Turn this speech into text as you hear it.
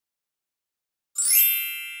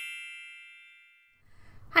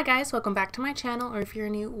Hi guys, welcome back to my channel, or if you're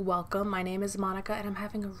new, welcome. My name is Monica and I'm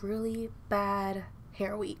having a really bad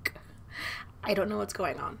hair week. I don't know what's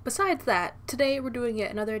going on. Besides that, today we're doing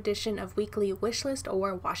yet another edition of weekly Wishlist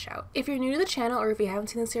or Washout. If you're new to the channel or if you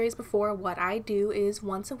haven't seen the series before, what I do is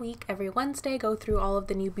once a week, every Wednesday, go through all of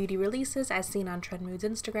the new beauty releases as seen on Trend Mood's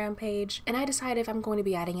Instagram page, and I decide if I'm going to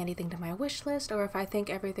be adding anything to my wish list or if I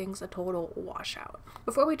think everything's a total washout.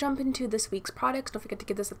 Before we jump into this week's products, don't forget to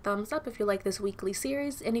give this a thumbs up if you like this weekly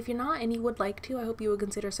series, and if you're not and you would like to, I hope you would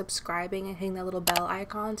consider subscribing and hitting that little bell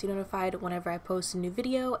icon to be notified whenever I post a new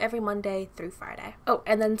video every Monday through Friday. Oh,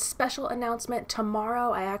 and then special announcement,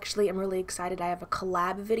 tomorrow I actually am really excited. I have a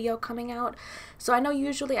collab video coming out. So I know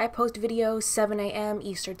usually I post videos 7 a.m.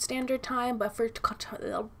 Eastern Standard Time, but for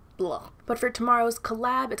tomorrow's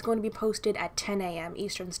collab, it's going to be posted at 10 a.m.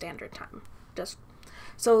 Eastern Standard Time.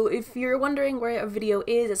 So if you're wondering where a video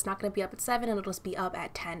is, it's not going to be up at 7, it'll just be up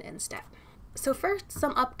at 10 instead. So first,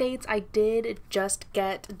 some updates. I did just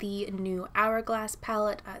get the new Hourglass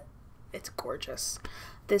palette. It's gorgeous.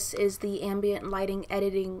 This is the ambient lighting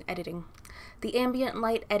the ambient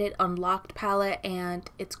light edit unlocked palette, and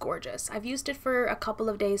it's gorgeous. I've used it for a couple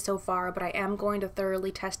of days so far, but I am going to thoroughly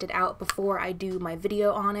test it out before I do my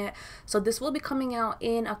video on it. So this will be coming out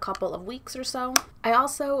in a couple of weeks or so. I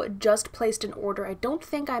also just placed an order. I don't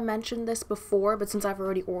think I mentioned this before, but since I've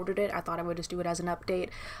already ordered it, I thought I would just do it as an update.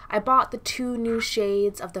 I bought the 2 new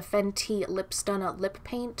shades of the Fenty Lip Stunna lip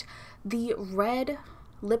paint. The red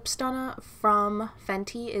Lip Stunna from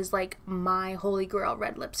Fenty is like my holy grail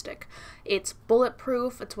red lipstick. It's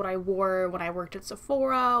bulletproof. It's what I wore when I worked at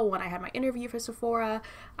Sephora, when I had my interview for Sephora.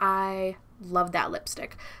 I love that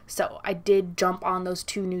lipstick. So I did jump on those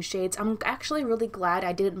 2 new shades. I'm actually really glad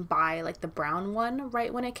I didn't buy like the brown one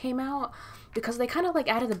right when it came out, because they kind of like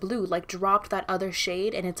out of the blue like dropped that other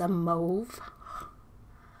shade and it's a mauve.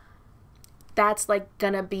 That's like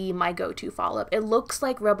gonna be my go-to follow-up. It looks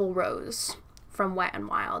like Rebel Rose from Wet n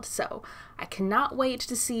Wild, so I cannot wait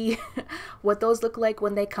to see what those look like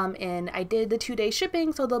when they come in. I did the 2-day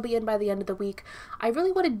shipping, so they'll be in by the end of the week. I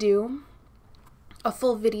really want to do a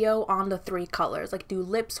full video on the 3 colors, like do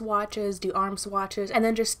lip swatches, do arm swatches, and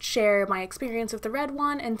then just share my experience with the red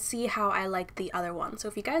one and see how I like the other one. So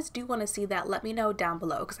if you guys do want to see that, let me know down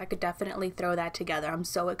below, because I could definitely throw that together. I'm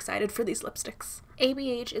so excited for these lipsticks.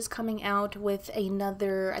 ABH is coming out with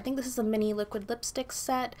another, I think this is a mini liquid lipstick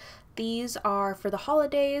set. These are for the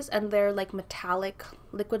holidays, and they're like metallic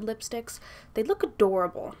liquid lipsticks. They look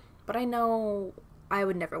adorable, but I know I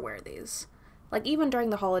would never wear these. Like even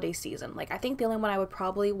during the holiday season, like I think the only one I would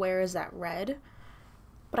probably wear is that red,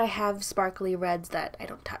 but I have sparkly reds that I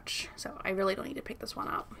don't touch, so I really don't need to pick this one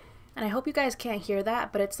up. And I hope you guys can't hear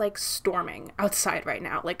that, but it's like storming outside right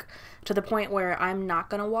now, like to the point where I'm not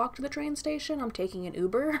gonna walk to the train station. I'm taking an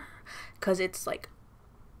Uber because it's like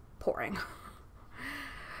pouring.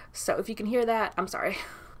 So if you can hear that, I'm sorry.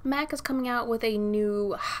 MAC is coming out with a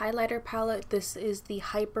new highlighter palette. This is the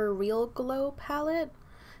Hyper Real Glow palette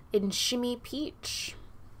in Shimmy Peach.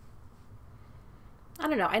 I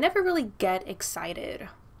don't know, I never really get excited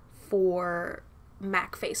for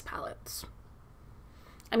MAC face palettes.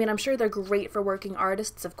 I mean, I'm sure they're great for working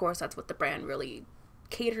artists, of course that's what the brand really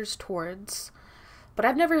caters towards, but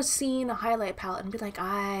I've never seen a highlight palette and be like,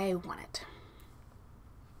 I want it.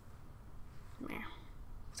 Meh.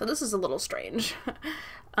 So this is a little strange.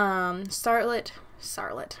 Charlotte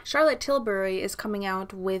Tilbury is coming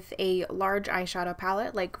out with a large eyeshadow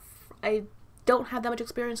palette. Like, I don't have that much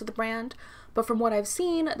experience with the brand, but from what I've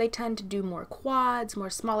seen, they tend to do more quads, more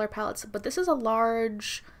smaller palettes, but this is a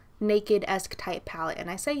large Naked-esque type palette, and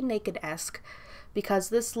I say Naked-esque because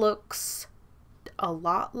this looks a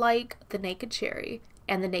lot like the Naked Cherry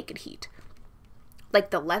and the Naked Heat.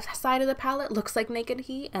 Like the left side of the palette looks like Naked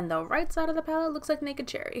Heat, and the right side of the palette looks like Naked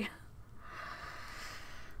Cherry.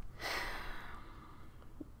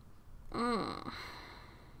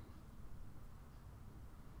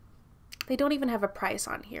 They don't even have a price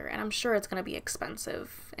on here, and I'm sure it's going to be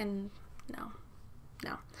expensive, and no.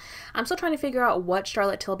 I'm still trying to figure out what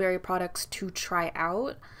Charlotte Tilbury products to try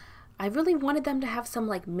out. I really wanted them to have some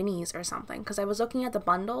like minis or something, because I was looking at the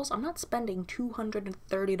bundles. I'm not spending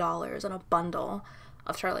 $230 on a bundle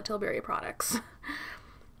of Charlotte Tilbury products.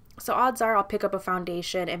 So odds are I'll pick up a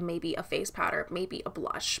foundation and maybe a face powder, maybe a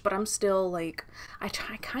blush, but I'm still like, I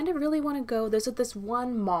kind of really want to go. There's this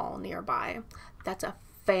one mall nearby that's a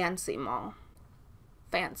fancy mall.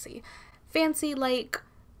 Fancy, like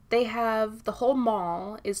they have, the whole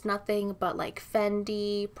mall is nothing but like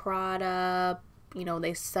Fendi, Prada, you know,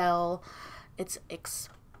 they sell, it's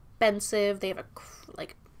expensive. They have a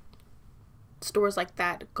like stores like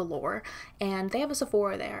that galore, and they have a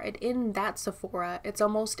Sephora there, and in that Sephora it's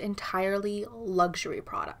almost entirely luxury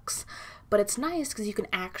products. But it's nice because you can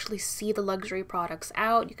actually see the luxury products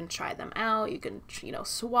out, you can try them out, you can, you know,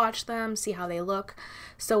 swatch them, see how they look.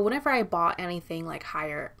 So whenever I bought anything like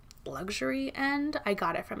higher luxury end, I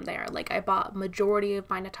got it from there. Like I bought majority of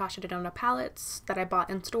my Natasha Denona palettes that I bought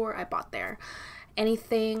in store, I bought there.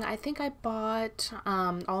 Anything, I think I bought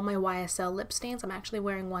all my YSL lip stains. I'm actually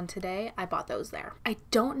wearing one today. I bought those there. I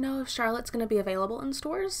don't know if Charlotte's going to be available in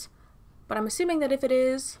stores, but I'm assuming that if it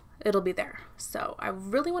is, it'll be there. So I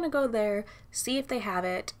really want to go there, see if they have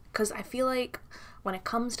it, because I feel like when it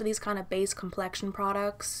comes to these kind of base complexion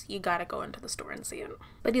products, you gotta go into the store and see it.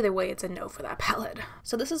 But either way, it's a no for that palette.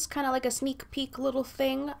 So this is kind of like a sneak peek little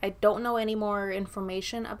thing. I don't know any more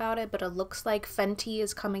information about it, but it looks like Fenty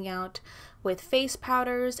is coming out with face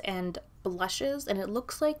powders and blushes, and it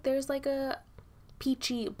looks like there's like a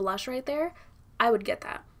peachy blush right there. I would get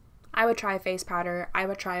that. I would try a face powder. I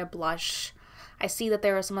would try a blush. I see that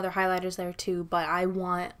there are some other highlighters there too, but I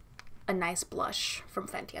want a nice blush from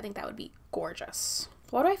Fenty. I think that would be gorgeous.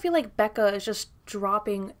 Why do I feel like Becca is just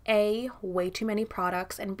dropping A, way too many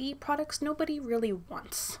products, and B, products nobody really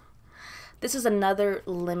wants? This is another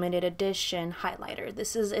limited edition highlighter.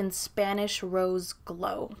 This is in Spanish Rose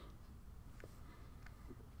Glow.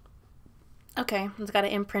 Okay, it's got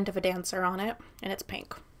an imprint of a dancer on it, and it's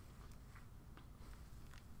pink.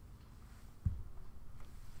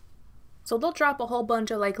 So they'll drop a whole bunch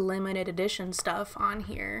of like limited edition stuff on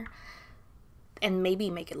here and maybe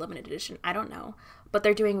make it limited edition. I don't know. But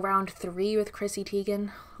they're doing round 3 with Chrissy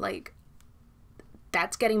Teigen. Like,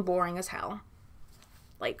 that's getting boring as hell.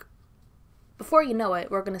 Like, before you know it,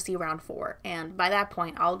 we're going to see round 4. And by that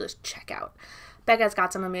point, I'll just check out. Becca's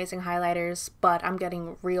got some amazing highlighters, but I'm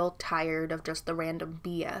getting real tired of just the random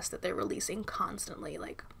BS that they're releasing constantly.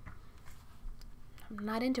 Like, I'm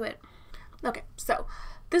not into it. Okay, so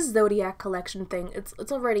this Zodiac collection thing,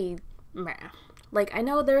 it's already meh. Like, I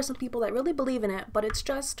know there are some people that really believe in it, but it's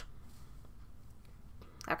just,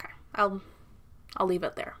 okay, I'll leave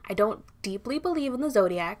it there. I don't deeply believe in the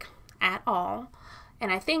Zodiac at all,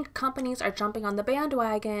 and I think companies are jumping on the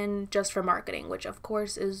bandwagon just for marketing, which of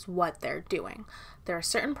course is what they're doing. There are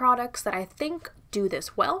certain products that I think do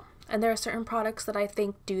this well, and there are certain products that I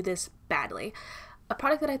think do this badly. A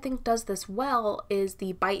product that I think does this well is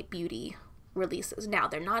the Bite Beauty releases. Now,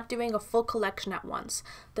 they're not doing a full collection at once.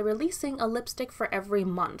 They're releasing a lipstick for every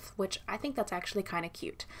month, which I think that's actually kind of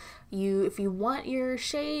cute. If you want your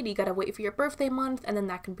shade, you gotta wait for your birthday month, and then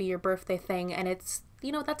that can be your birthday thing, and it's,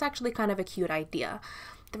 you know, that's actually kind of a cute idea.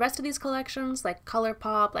 The rest of these collections, like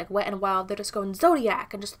ColourPop, like Wet n Wild, they're just going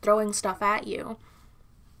Zodiac and just throwing stuff at you.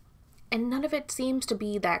 And none of it seems to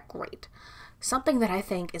be that great. Something that I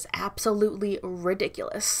think is absolutely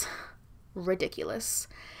ridiculous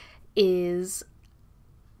is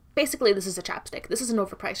basically, this is a chapstick. This is an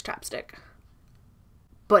overpriced chapstick,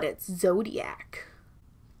 but it's Zodiac.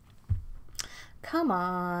 Come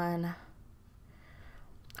on.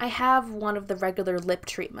 I have one of the regular lip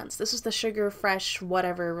treatments. This is the Sugar Fresh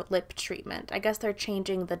whatever lip treatment. I guess they're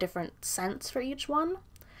changing the different scents for each one.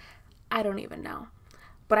 I don't even know.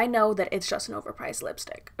 But I know that it's just an overpriced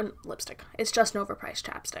lipstick. It's just an overpriced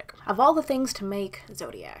chapstick. Of all the things to make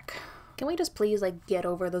Zodiac, can we just please, like, get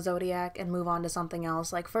over the Zodiac and move on to something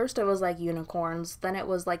else? Like, first it was, like, unicorns, then it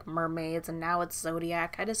was, like, mermaids, and now it's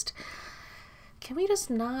Zodiac. Can we just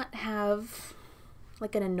not have,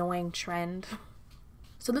 like, an annoying trend?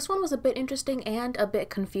 So this one was a bit interesting and a bit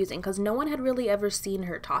confusing, because no one had really ever seen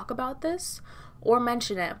her talk about this or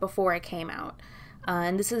mention it before it came out.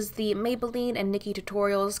 And this is the Maybelline and Nikkie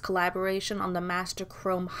Tutorials collaboration on the Master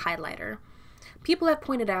Chrome highlighter. People have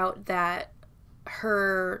pointed out that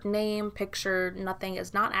her name, picture, nothing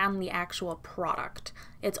is not on the actual product.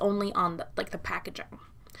 It's only on the packaging.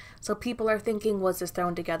 So people are thinking, was this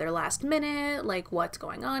thrown together last minute? Like, what's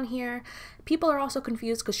going on here? People are also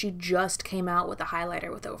confused because she just came out with a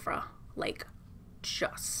highlighter with Ofra. Like,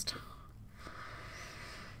 just.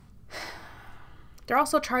 They're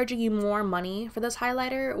also charging you more money for this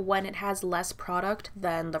highlighter when it has less product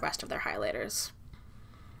than the rest of their highlighters.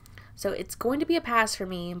 So it's going to be a pass for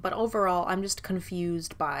me, but overall, I'm just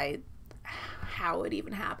confused by how it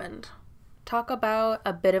even happened. Talk about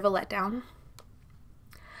a bit of a letdown.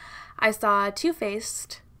 I saw Too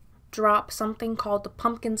Faced drop something called the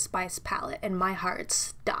Pumpkin Spice Palette, and my heart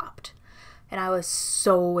stopped. And I was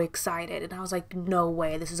so excited, and I was like, no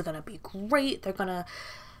way, this is gonna be great.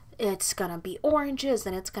 It's gonna be oranges,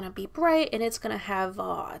 and it's gonna be bright, and it's gonna have,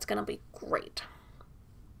 it's gonna be great.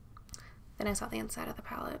 Then I saw the inside of the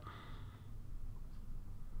palette.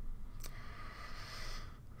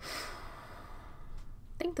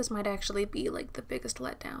 think this might actually be like the biggest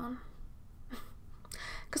letdown.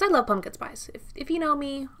 Because I love pumpkin spice. If you know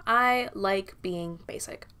me, I like being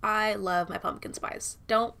basic. I love my pumpkin spice.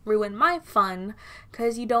 Don't ruin my fun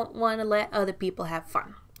because you don't want to let other people have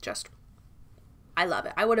fun. Just, I love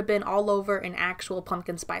it. I would have been all over an actual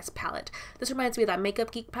pumpkin spice palette. This reminds me of that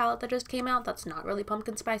Makeup Geek palette that just came out. That's not really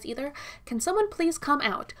pumpkin spice either. Can someone please come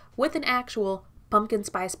out with an actual pumpkin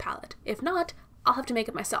spice palette? If not, I'll have to make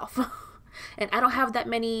it myself. And I don't have that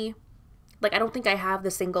many, like I don't think I have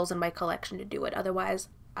the singles in my collection to do it. Otherwise,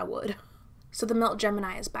 I would. So the Melt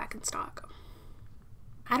Gemini is back in stock.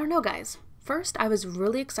 I don't know, guys. First, I was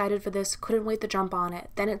really excited for this, couldn't wait to jump on it.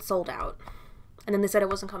 Then it sold out. And then they said it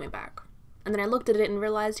wasn't coming back. And then I looked at it and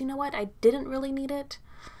realized, you know what? I didn't really need it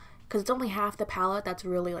because it's only half the palette that's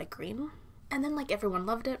really like green. And then like everyone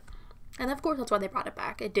loved it. And of course, that's why they brought it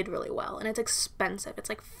back. It did really well. And it's expensive. It's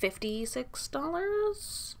like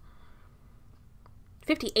 $56?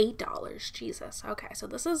 $58. Jesus. Okay, so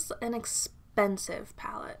this is an expensive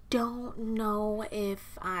palette. Don't know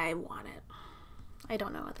if I want it. I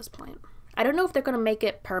don't know at this point. I don't know if they're going to make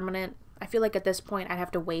it permanent. I feel like at this point I'd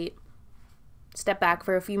have to wait, step back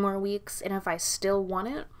for a few more weeks, and if I still want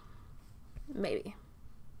it, maybe.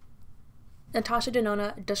 Natasha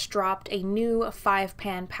Denona just dropped a new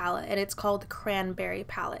 5-pan palette, and it's called the Cranberry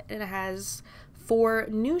palette, and it has 4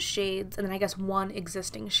 new shades and then I guess 1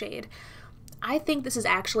 existing shade. I think this is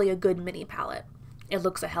actually a good mini palette. It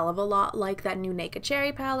looks a hell of a lot like that new Naked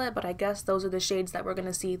Cherry palette, but I guess those are the shades that we're going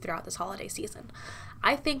to see throughout this holiday season.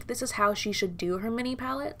 I think this is how she should do her mini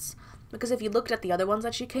palettes, because if you looked at the other ones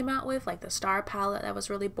that she came out with, like the Star palette that was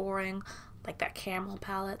really boring, like that Camel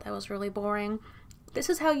palette that was really boring, this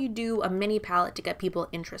is how you do a mini palette to get people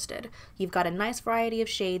interested. You've got a nice variety of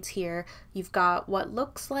shades here. You've got what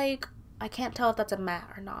looks like, I can't tell if that's a matte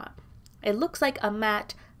or not. It looks like a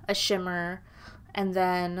matte, a shimmer, and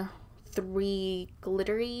then 3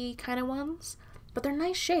 glittery kind of ones, but they're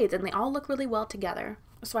nice shades and they all look really well together.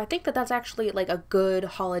 So I think that that's actually like a good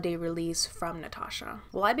holiday release from Natasha.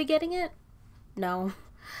 Will I be getting it? No.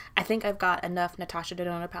 I think I've got enough Natasha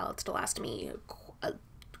Denona palettes to last me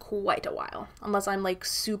quite a while, unless I'm like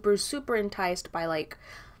super enticed by like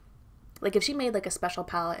if she made like a special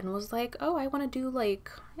palette and was like, oh, I want to do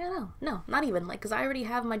like, yeah, no, not even like, because I already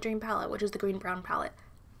have my dream palette, which is the green brown palette.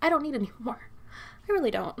 I don't need any more. I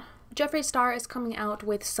really don't. Jeffree Star is coming out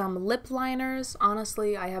with some lip liners.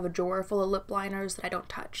 Honestly, I have a drawer full of lip liners that I don't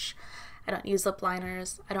touch. I don't use lip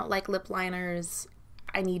liners. I don't like lip liners.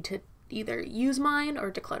 I need to either use mine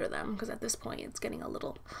or declutter them because at this point it's getting a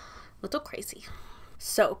little crazy.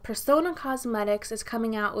 So Persona Cosmetics is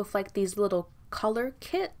coming out with like these little color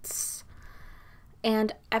kits.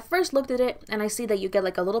 And at first looked at it and I see that you get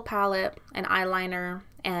like a little palette, an eyeliner,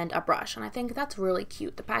 and a brush. And I think that's really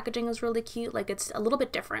cute. The packaging is really cute. Like it's a little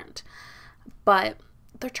bit different. But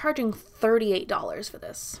they're charging $38 for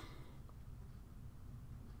this.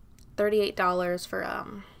 $38 for a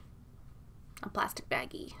plastic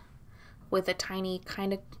baggie with a tiny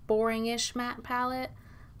kind of boring-ish matte palette,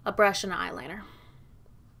 a brush, and an eyeliner.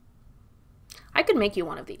 I could make you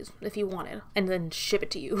one of these if you wanted and then ship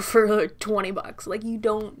it to you for like 20 bucks. Like you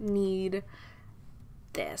don't need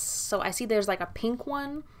this. So I see there's like a pink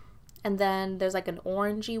one and then there's like an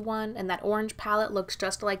orangey one, and that orange palette looks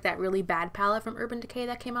just like that really bad palette from Urban Decay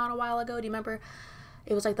that came out a while ago. Do you remember?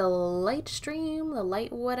 It was like the light stream, the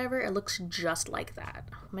light whatever. It looks just like that.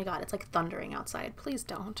 Oh my god, it's like thundering outside. Please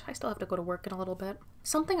don't. I still have to go to work in a little bit.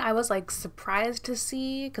 Something I was like surprised to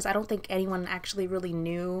see, because I don't think anyone actually really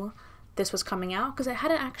knew this was coming out, because it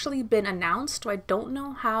hadn't actually been announced, so I don't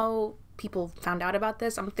know how people found out about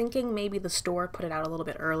this. I'm thinking maybe the store put it out a little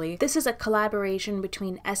bit early. This is a collaboration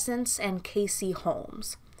between Essence and Casey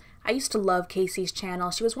Holmes. I used to love Casey's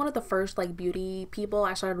channel. She was one of the first like beauty people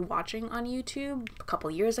I started watching on YouTube a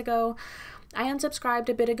couple years ago. I unsubscribed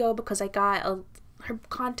a bit ago because I got her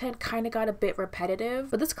content kind of got a bit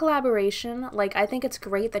repetitive. But this collaboration, like, I think it's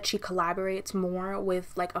great that she collaborates more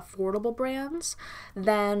with like affordable brands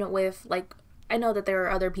than with like, I know that there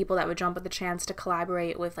are other people that would jump at the chance to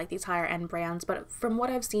collaborate with like these higher end brands, but from what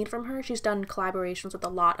I've seen from her, she's done collaborations with a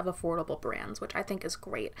lot of affordable brands, which I think is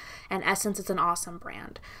great. And Essence is an awesome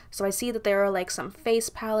brand. So I see that there are like some face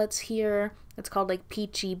palettes here. It's called like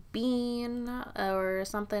Peachy Bean or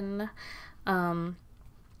something.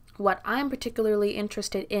 What I'm particularly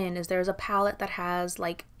interested in is there's a palette that has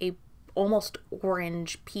like a almost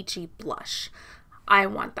orange peachy blush. I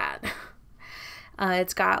want that.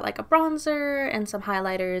 It's got like a bronzer and some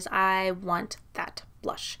highlighters. I want that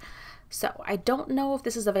blush. So I don't know if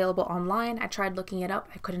this is available online. I tried looking it up.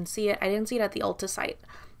 I couldn't see it. I didn't see it at the Ulta site.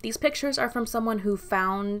 These pictures are from someone who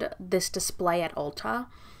found this display at Ulta.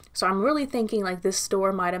 So I'm really thinking like this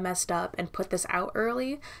store might have messed up and put this out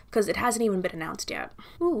early because it hasn't even been announced yet.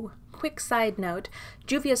 Ooh, quick side note,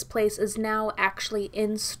 Juvia's Place is now actually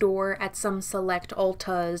in store at some select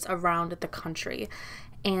Ultas around the country.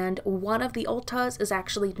 And one of the Ultas is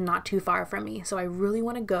actually not too far from me, so I really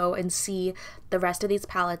want to go and see the rest of these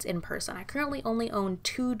palettes in person. I currently only own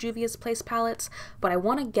 2 Juvia's Place palettes, but I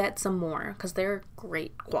want to get some more because they're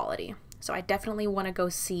great quality. So I definitely want to go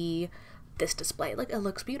see this display. Like, it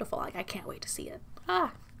looks beautiful. Like, I can't wait to see it.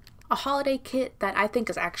 A holiday kit that I think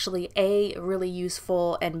is actually A, really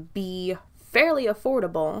useful, and B, fairly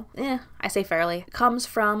affordable. I say fairly. Comes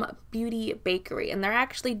from Beauty Bakery, and they're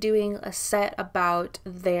actually doing a set about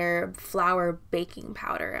their flour baking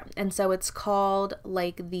powder. And so it's called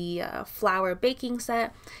like the flour baking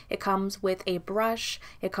set. It comes with a brush,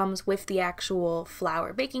 it comes with the actual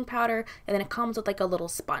flour baking powder, and then it comes with like a little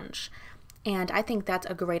sponge. And I think that's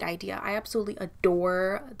a great idea. I absolutely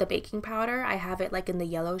adore the baking powder. I have it like in the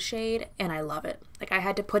yellow shade and I love it. Like, I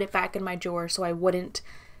had to put it back in my drawer so I wouldn't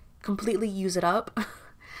completely use it up.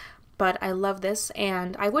 But I love this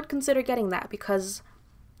and I would consider getting that because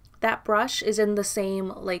that brush is in the same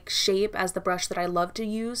like shape as the brush that I love to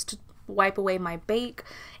use to wipe away my bake,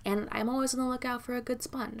 and I'm always on the lookout for a good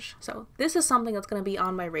sponge. So this is something that's going to be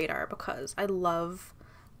on my radar because I love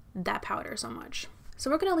that powder so much. So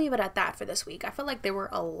we're going to leave it at that for this week. I feel like there were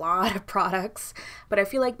a lot of products, but I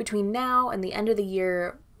feel like between now and the end of the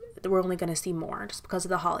year, we're only going to see more just because of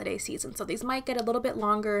the holiday season. So these might get a little bit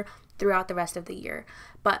longer throughout the rest of the year.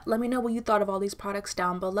 But let me know what you thought of all these products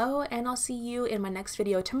down below, and I'll see you in my next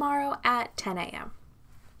video tomorrow at 10 a.m.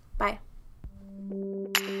 Bye.